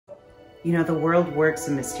You know, the world works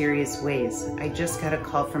in mysterious ways. I just got a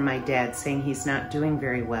call from my dad saying he's not doing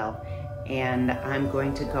very well, and I'm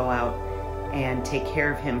going to go out and take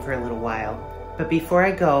care of him for a little while. But before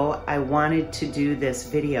I go, I wanted to do this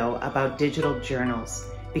video about digital journals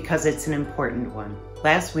because it's an important one.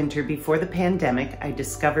 Last winter, before the pandemic, I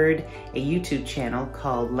discovered a YouTube channel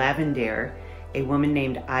called Lavendaire. A woman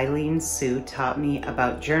named Eileen Sue taught me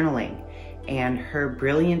about journaling, and her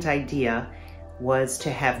brilliant idea was to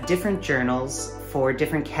have different journals for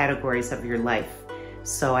different categories of your life.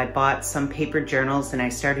 So I bought some paper journals and I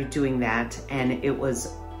started doing that, and it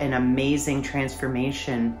was an amazing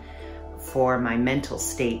transformation for my mental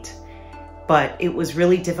state. But it was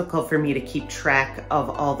really difficult for me to keep track of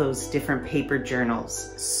all those different paper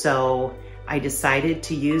journals. So I decided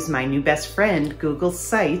to use my new best friend, Google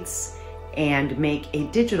Sites, and make a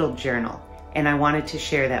digital journal. And I wanted to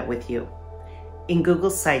share that with you. In Google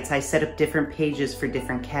Sites, I set up different pages for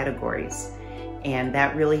different categories, and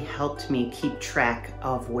that really helped me keep track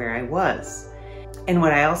of where I was. And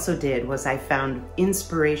what I also did was I found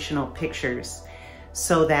inspirational pictures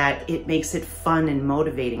so that it makes it fun and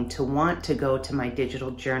motivating to want to go to my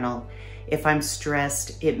digital journal. If I'm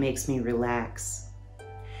stressed, it makes me relax.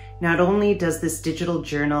 Not only does this digital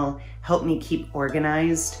journal help me keep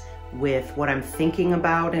organized with what I'm thinking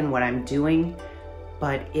about and what I'm doing,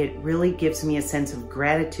 but it really gives me a sense of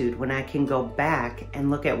gratitude when I can go back and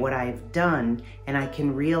look at what I've done, and I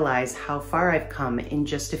can realize how far I've come in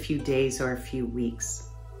just a few days or a few weeks.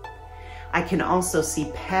 I can also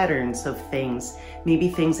see patterns of things, maybe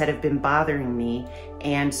things that have been bothering me,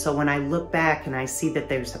 and so when I look back and I see that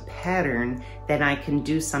there's a pattern, then I can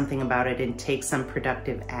do something about it and take some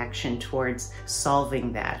productive action towards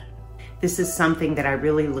solving that. This is something that I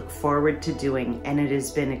really look forward to doing, and it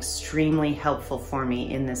has been extremely helpful for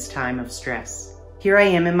me in this time of stress. Here I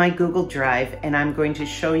am in my Google Drive, and I'm going to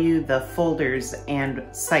show you the folders and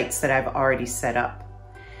sites that I've already set up.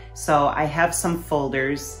 So I have some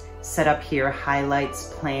folders set up here: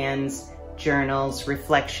 highlights, plans, journals,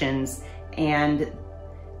 reflections, and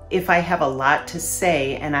if I have a lot to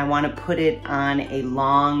say and I want to put it on a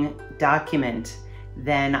long document,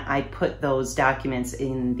 then I put those documents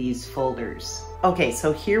in these folders. Okay,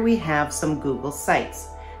 so here we have some Google Sites.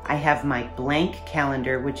 I have my blank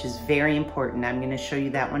calendar, which is very important. I'm going to show you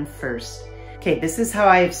that one first. Okay, this is how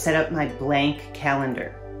I've set up my blank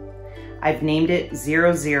calendar. I've named it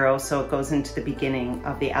 00, so it goes into the beginning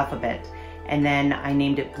of the alphabet. And then I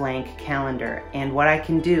named it blank calendar. And what I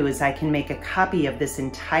can do is I can make a copy of this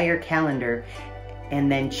entire calendar and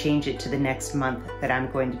then change it to the next month that I'm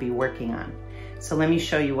going to be working on. So let me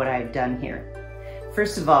show you what I've done here.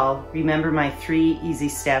 First of all, remember my 3 easy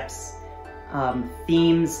steps: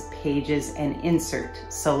 themes, pages, and insert.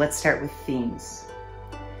 So let's start with themes.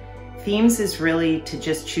 Themes is really to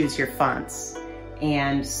just choose your fonts.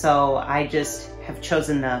 And so I just have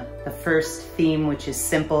chosen the first theme, which is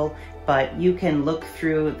simple, but you can look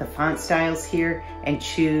through the font styles here and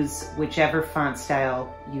choose whichever font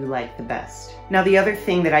style you like the best. Now, the other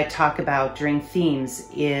thing that I talk about during themes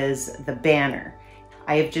is the banner.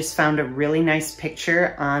 I have just found a really nice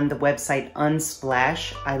picture on the website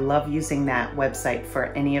Unsplash. I love using that website for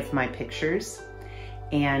any of my pictures.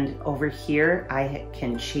 And over here, I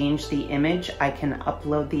can change the image. I can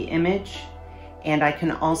upload the image, and I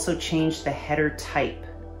can also change the header type.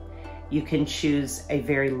 You can choose a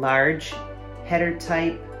very large header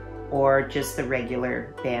type or just the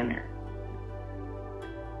regular banner.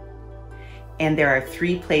 And there are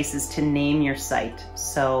 3 places to name your site.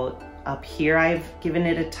 So up here I've given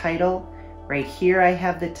it a title, right here I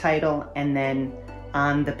have the title, and then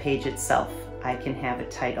on the page itself I can have a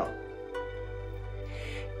title.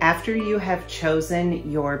 After you have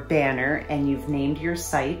chosen your banner and you've named your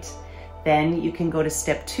site, then you can go to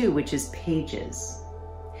step 2, which is pages.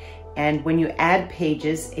 And when you add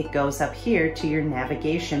pages, it goes up here to your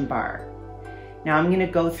navigation bar. Now I'm going to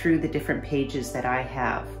go through the different pages that I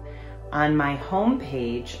have. On my home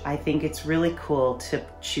page, I think it's really cool to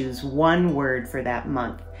choose one word for that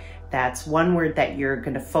month. That's one word that you're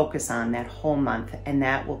going to focus on that whole month, and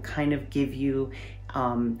that will kind of give you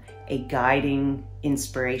a guiding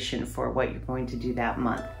inspiration for what you're going to do that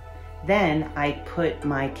month. Then I put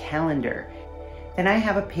my calendar. Then I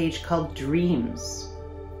have a page called Dreams.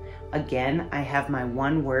 Again, I have my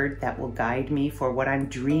one word that will guide me for what I'm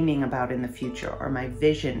dreaming about in the future, or my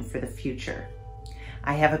vision for the future.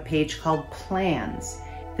 I have a page called Plans.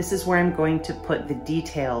 This is where I'm going to put the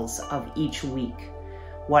details of each week.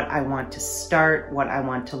 What I want to start, what I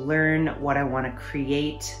want to learn, what I want to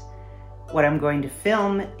create, what I'm going to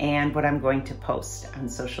film, and what I'm going to post on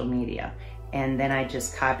social media. And then I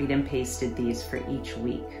just copied and pasted these for each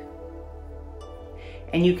week.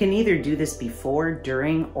 And you can either do this before,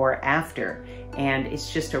 during, or after. And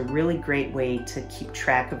it's just a really great way to keep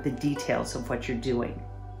track of the details of what you're doing.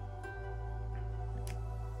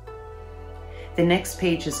 The next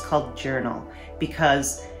page is called Journal,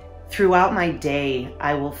 because throughout my day,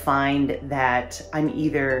 I will find that I'm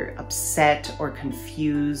either upset or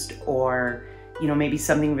confused, or maybe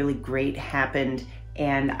something really great happened,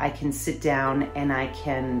 and I can sit down and I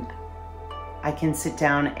can sit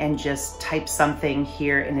down and just type something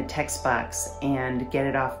here in a text box and get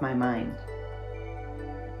it off my mind.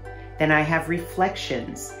 Then I have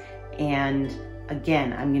reflections, and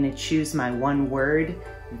again, I'm going to choose my one word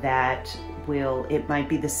that it might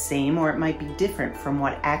be the same or it might be different from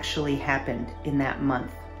what actually happened in that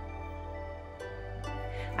month.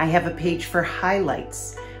 I have a page for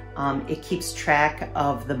highlights. It keeps track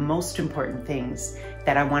of the most important things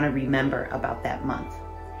that I want to remember about that month.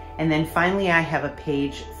 And then finally, I have a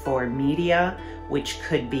page for media, which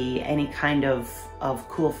could be any kind of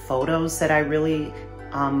cool photos that I really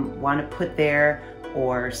want to put there,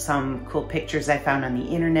 or some cool pictures I found on the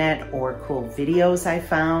internet, or cool videos I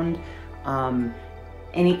found.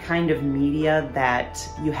 Any kind of media that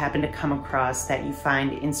you happen to come across that you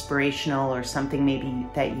find inspirational, or something maybe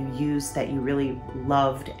that you used that you really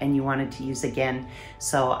loved and you wanted to use again.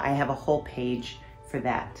 So I have a whole page for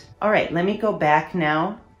that. All right, let me go back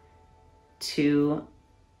now to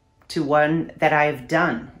one that I've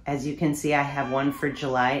done. As you can see, I have one for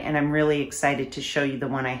July, and I'm really excited to show you the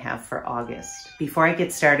one I have for August. Before I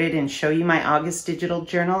get started and show you my August digital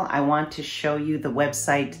journal, I want to show you the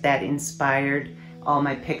website that inspired all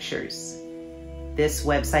my pictures. This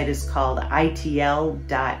website is called itl.cat,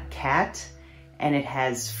 and it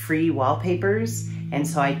has free wallpapers. And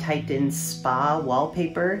so I typed in spa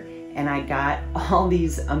wallpaper, and I got all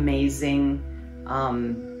these amazing,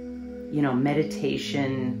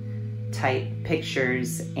 meditation type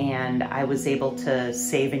pictures, and I was able to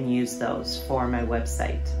save and use those for my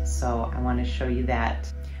website. So I want to show you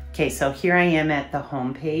that. Okay, so here I am at the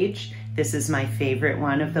home page. This is my favorite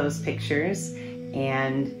one of those pictures.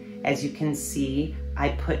 And as you can see, I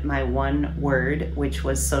put my one word, which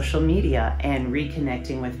was social media and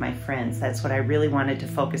reconnecting with my friends. That's what I really wanted to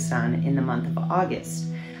focus on in the month of August.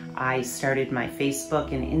 I started my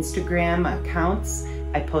Facebook and Instagram accounts.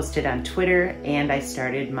 I posted on Twitter, and I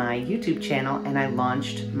started my YouTube channel, and I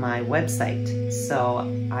launched my website. So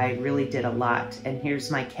I really did a lot. And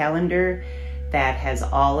here's my calendar that has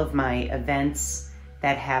all of my events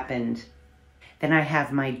that happened. Then I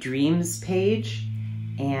have my dreams page,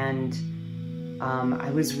 and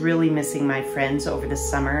I was really missing my friends over the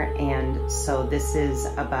summer, and so this is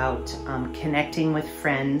about connecting with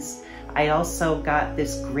friends. I also got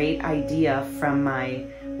this great idea from my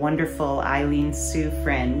wonderful Eileen Sue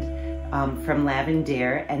friend from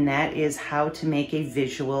Lavendare, and that is how to make a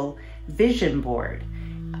visual vision board,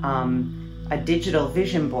 a digital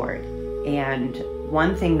vision board. And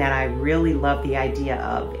one thing that I really love the idea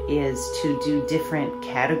of is to do different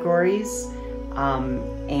categories,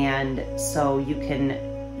 and so you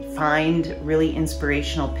can find really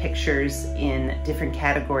inspirational pictures in different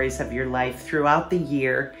categories of your life throughout the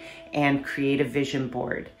year and create a vision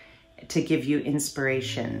board to give you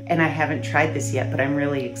inspiration. And I haven't tried this yet, but I'm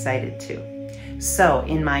really excited to. So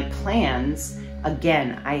in my plans,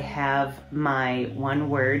 again, I have my one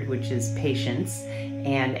word, which is patience,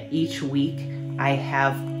 and each week I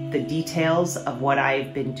have the details of what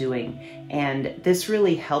I've been doing. And this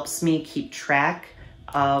really helps me keep track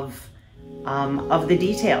of the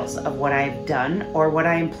details of what I've done or what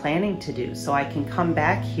I am planning to do, so I can come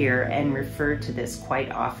back here and refer to this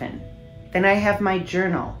quite often. Then I have my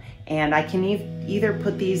journal, and I can either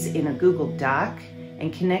put these in a Google Doc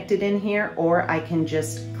and connect it in here, or I can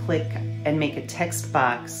just click and make a text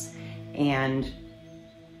box and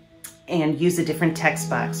use a different text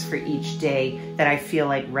box for each day that I feel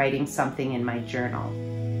like writing something in my journal.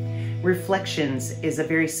 Reflections is a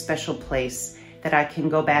very special place that I can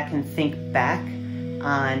go back and think back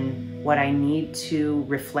on what I need to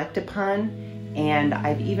reflect upon. And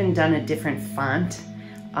I've even done a different font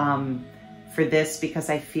for this, because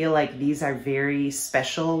I feel like these are very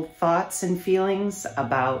special thoughts and feelings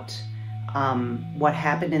about what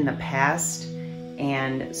happened in the past.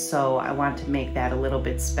 And so I want to make that a little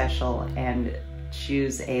bit special and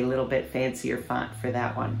choose a little bit fancier font for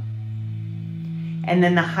that one. And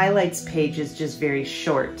then the highlights page is just very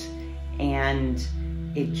short, and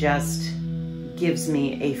it just gives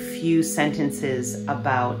me a few sentences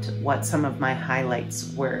about what some of my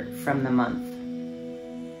highlights were from the month.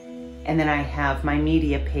 And then I have my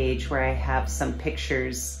media page where I have some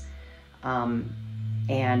pictures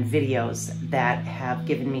and videos that have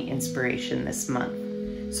given me inspiration this month.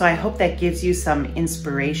 So I hope that gives you some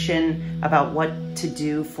inspiration about what to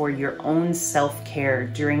do for your own self-care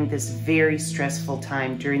during this very stressful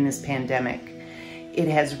time during this pandemic. It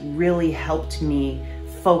has really helped me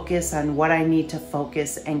focus on what I need to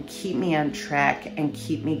focus and keep me on track and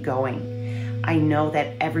keep me going. I know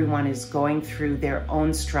that everyone is going through their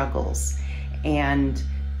own struggles, and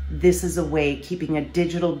this is a way, keeping a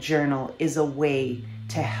digital journal is a way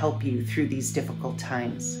to help you through these difficult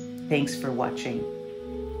times. Thanks for watching.